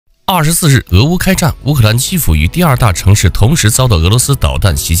24日，俄乌开战，乌克兰基辅与第二大城市同时遭到俄罗斯导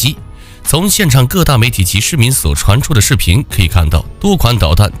弹袭击。从现场各大媒体及市民所传出的视频可以看到，多款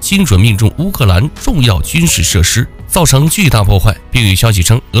导弹精准命中乌克兰重要军事设施，造成巨大破坏，并有消息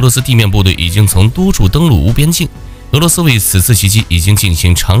称，俄罗斯地面部队已经从多处登陆乌边境。俄罗斯为此次袭击已经进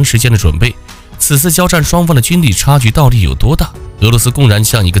行长时间的准备。此次交战双方的军力差距到底有多大？俄罗斯公然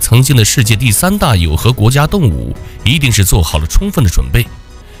向一个曾经的世界第三大有核国家动武，一定是做好了充分的准备。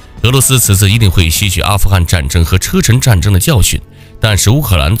俄罗斯此次一定会吸取阿富汗战争和车臣战争的教训，但是乌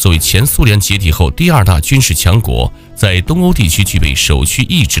克兰作为前苏联解体后第二大军事强国，在东欧地区具备首屈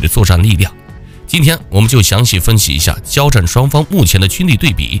一指的作战力量。今天我们就详细分析一下交战双方目前的军力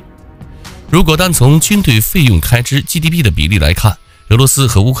对比。如果单从军队费用开支 GDP 的比例来看，俄罗斯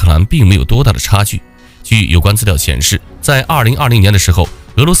和乌克兰并没有多大的差距。据有关资料显示，在2020年的时候，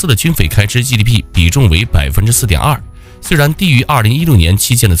俄罗斯的军费开支 GDP 比重为 4.2%， 虽然低于2016年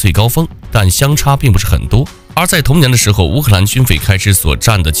期间的最高峰，但相差并不是很多。而在同年的时候，乌克兰军费开支所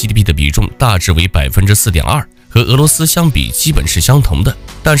占的 GDP 的比重大致为 4.2%， 和俄罗斯相比基本是相同的。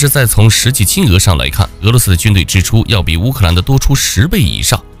但是再从实际金额上来看，俄罗斯的军队支出要比乌克兰的多出10倍以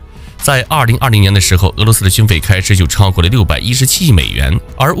上。在2020年的时候，俄罗斯的军费开支就超过了617亿美元，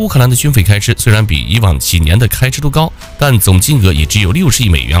而乌克兰的军费开支虽然比以往几年的开支都高，但总金额也只有60亿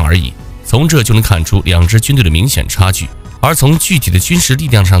美元而已。从这就能看出两支军队的明显差距。而从具体的军事力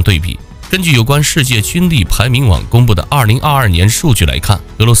量上对比，根据有关世界军力排名网公布的2022年数据来看，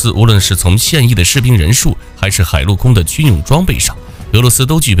俄罗斯无论是从现役的士兵人数，还是海陆空的军用装备上，俄罗斯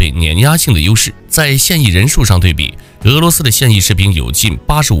都具备碾压性的优势。在现役人数上对比，俄罗斯的现役士兵有近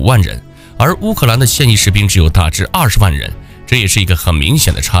85万人，而乌克兰的现役士兵只有大致20万人，这也是一个很明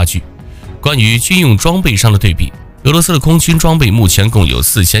显的差距。关于军用装备上的对比，俄罗斯的空军装备目前共有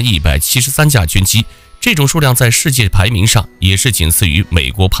4173架军机，这种数量在世界排名上也是仅次于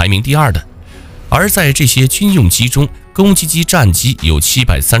美国排名第2的。而在这些军用机中，攻击机战机有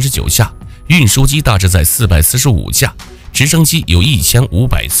739架，运输机大致在445架，直升机有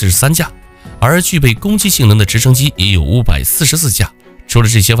1543架，而具备攻击性能的直升机也有544架。除了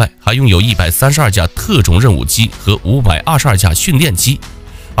这些外，还拥有132架特种任务机和522架训练机。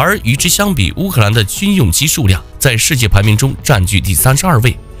而与之相比，乌克兰的军用机数量在世界排名中占据第32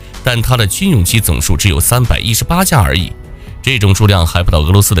位，但它的军用机总数只有318架而已，这种数量还不到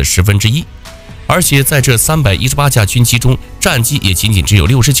俄罗斯的1/10。而且在这318架军机中，战机也仅仅只有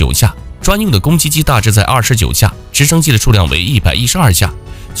69架，专用的攻击机大致在29架，直升机的数量为112架，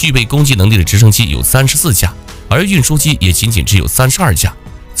具备攻击能力的直升机有34架，而运输机也仅仅只有32架。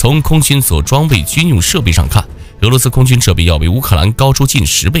从空军所装备军用设备上看，俄罗斯空军设备要比乌克兰高出近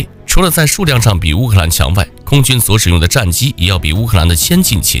10倍。除了在数量上比乌克兰强外，空军所使用的战机也要比乌克兰的先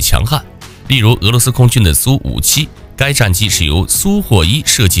进且强悍。例如俄罗斯空军的苏57，该战机是由苏霍伊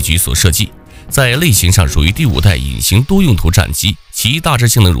设计局所设计，在类型上属于第5代隐形多用途战机，其大致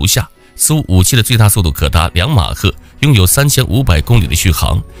性能如下：苏57的最大速度可达2马赫，拥有3500公里的续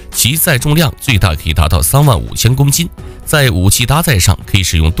航，其载重量最大可以达到35000公斤，在武器搭载上可以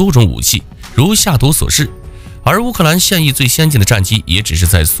使用多种武器，如下图所示。而乌克兰现役最先进的战机也只是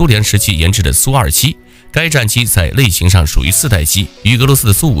在苏联时期研制的苏27，该战机在类型上属于4代机，与俄罗斯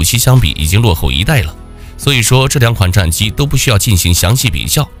的苏57相比已经落后1代了。所以说这2款战机都不需要进行详细比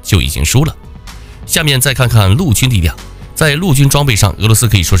较，就已经输了。下面再看看陆军力量。在陆军装备上，俄罗斯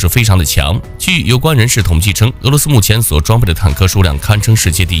可以说是非常的强。据有关人士统计称，俄罗斯目前所装备的坦克数量堪称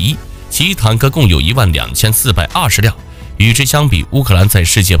世界第一，其坦克共有12420辆。与之相比，乌克兰在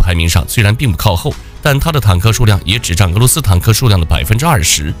世界排名上虽然并不靠后，但它的坦克数量也只占俄罗斯坦克数量的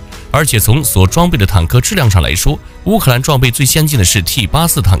 20%。而且从所装备的坦克质量上来说，乌克兰装备最先进的是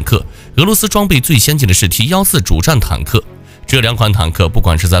T84 坦克，俄罗斯装备最先进的是 T14 主战坦克。这2款坦克不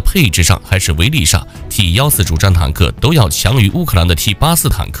管是在配置上还是威力上， T14 主战坦克都要强于乌克兰的 T84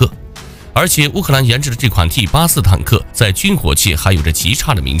 坦克。而且乌克兰研制的这款 T84 坦克在军火界还有着极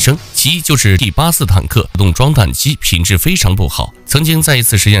差的名声，其一就是 T84 坦克自动装弹机品质非常不好，曾经在一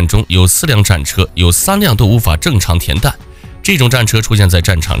次实验中有4辆战车，有3辆都无法正常填弹。这种战车出现在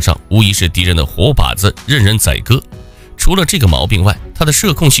战场上，无疑是敌人的活靶子，任人宰割。除了这个毛病外，它的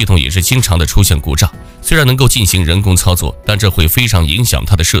射控系统也是经常的出现故障，虽然能够进行人工操作，但这会非常影响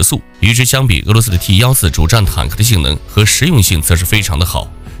它的射速。与之相比，俄罗斯的 T14 主战坦克的性能和实用性则是非常的好。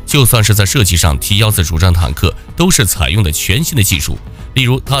就算是在设计上， T14 主战坦克都是采用的全新的技术，例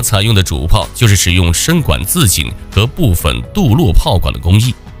如它采用的主炮就是使用深管自紧和部分镀铬炮管的工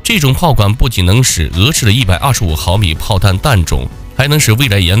艺。这种炮管不仅能使俄式的125毫米炮弹弹种，还能使未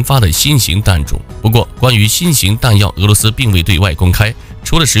来研发的新型弹种。不过关于新型弹药，俄罗斯并未对外公开，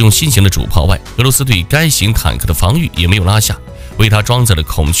除了使用新型的主炮外，俄罗斯对该型坦克的防御也没有拉下。为它装载了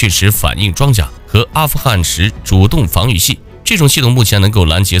孔雀石反应装甲和阿富汗石主动防御系。这种系统目前能够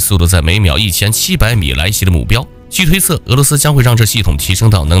拦截速度在每秒1700米来袭的目标。据推测，俄罗斯将会让这系统提升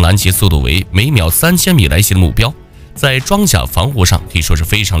到能拦截速度为每秒3000米来袭的目标，在装甲防护上可以说是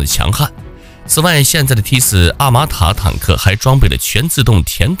非常的强悍。此外，现在的 T4阿玛塔坦克还装备了全自动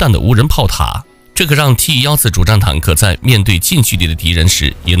填弹的无人炮塔，这可让 T14主战坦克在面对近距离的敌人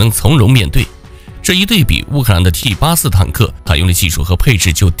时也能从容面对。这一对比，乌克兰的 T84坦克采用的技术和配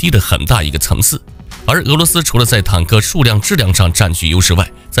置就低了很大一个层次。而俄罗斯除了在坦克数量、质量上占据优势外，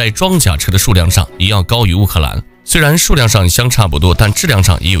在装甲车的数量上也要高于乌克兰。虽然数量上相差不多，但质量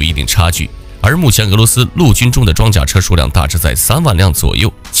上也有一定差距。而目前俄罗斯陆军中的装甲车数量大致在3万辆左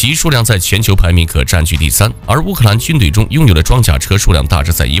右，其数量在全球排名可占据第3。而乌克兰军队中拥有的装甲车数量大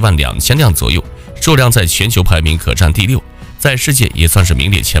致在12000辆左右，数量在全球排名可占第6，在世界也算是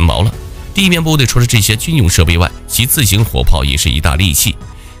名列前茅了。地面部队除了这些军用设备外，其自行火炮也是一大利器。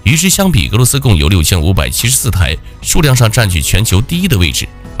与之相比，俄罗斯共有6574台，数量上占据全球第1的位置，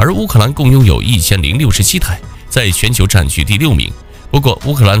而乌克兰共拥有1067台，在全球占据第6名。不过，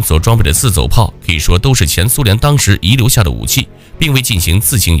乌克兰所装备的自走炮可以说都是前苏联当时遗留下的武器，并未进行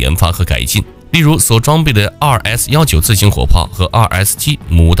自行研发和改进。例如所装备的 2S19 自行火炮和 2S7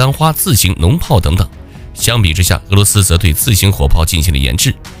 牡丹花自行农炮等等。相比之下，俄罗斯则对自行火炮进行了研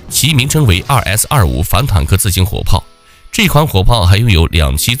制，其名称为 2S25 反坦克自行火炮。这款火炮还拥有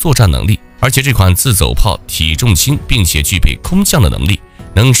2栖作战能力，而且这款自走炮体重轻，并且具备空降的能力，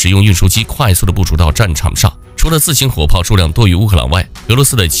能使用运输机快速地部署到战场上。除了自行火炮数量多于乌克兰外，俄罗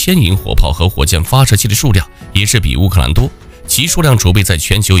斯的牵引火炮和火箭发射器的数量也是比乌克兰多，其数量储备在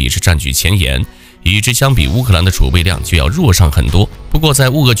全球也是占据前沿。与之相比，乌克兰的储备量就要弱上很多。不过在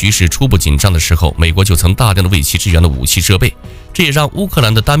乌俄局势初步紧张的时候，美国就曾大量的为其支援了武器设备，这也让乌克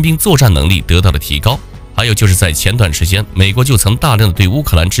兰的单兵作战能力得到了提高。还有就是在前段时间，美国就曾大量的对乌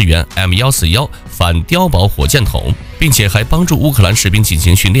克兰支援 M141 反碉堡火箭筒，并且还帮助乌克兰士兵进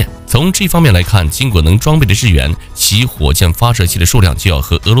行训练。从这方面来看，经过能装备的支援，其火箭发射器的数量就要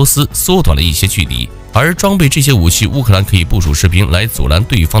和俄罗斯缩短了一些距离。而装备这些武器，乌克兰可以部署士兵来阻拦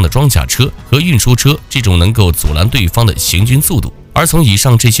对方的装甲车和运输车，这种能够阻拦对方的行军速度。而从以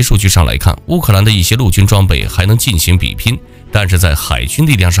上这些数据上来看，乌克兰的一些陆军装备还能进行比拼，但是在海军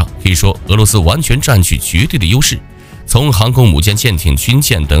力量上，可以说俄罗斯完全占据绝对的优势。从航空母舰、舰艇、军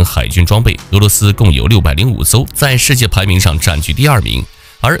舰等海军装备，俄罗斯共有605艘，在世界排名上占据第2名，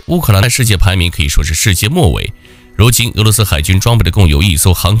而乌克兰的世界排名可以说是世界末尾。如今，俄罗斯海军装备的共有1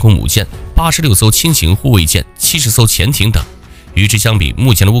艘航空母舰、86艘轻型护卫舰、70艘潜艇等。与之相比，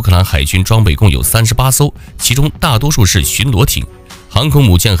目前的乌克兰海军装备共有38艘，其中大多数是巡逻艇，航空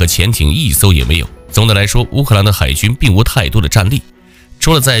母舰和潜艇1艘也没有。总的来说，乌克兰的海军并无太多的战力。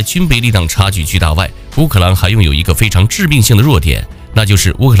除了在军备力量差距巨大外，乌克兰还拥有一个非常致命性的弱点，那就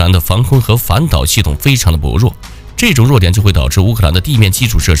是乌克兰的防空和反导系统非常的薄弱。这种弱点就会导致乌克兰的地面基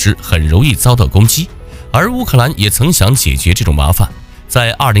础设施很容易遭到攻击。而乌克兰也曾想解决这种麻烦，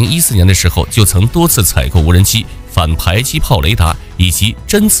在2014年的时候就曾多次采购无人机、反迫击炮雷达以及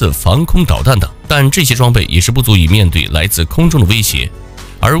针刺防空导弹等，但这些装备也是不足以面对来自空中的威胁。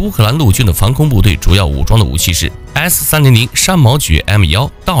而乌克兰陆军的防空部队主要武装的武器是 S300 山毛榉 M1、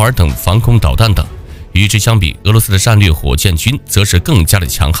道尔等防空导弹等。与之相比，俄罗斯的战略火箭军则是更加的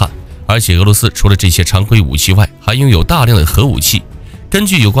强悍，而且俄罗斯除了这些常规武器外，还拥有大量的核武器。根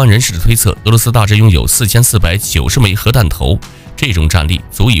据有关人士的推测，俄罗斯大致拥有4490枚核弹头，这种战力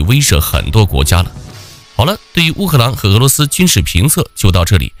足以威慑很多国家了。好了，对于乌克兰和俄罗斯军事评测就到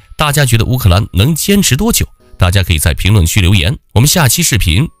这里，大家觉得乌克兰能坚持多久？大家可以在评论区留言，我们下期视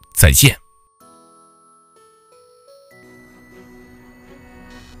频再见。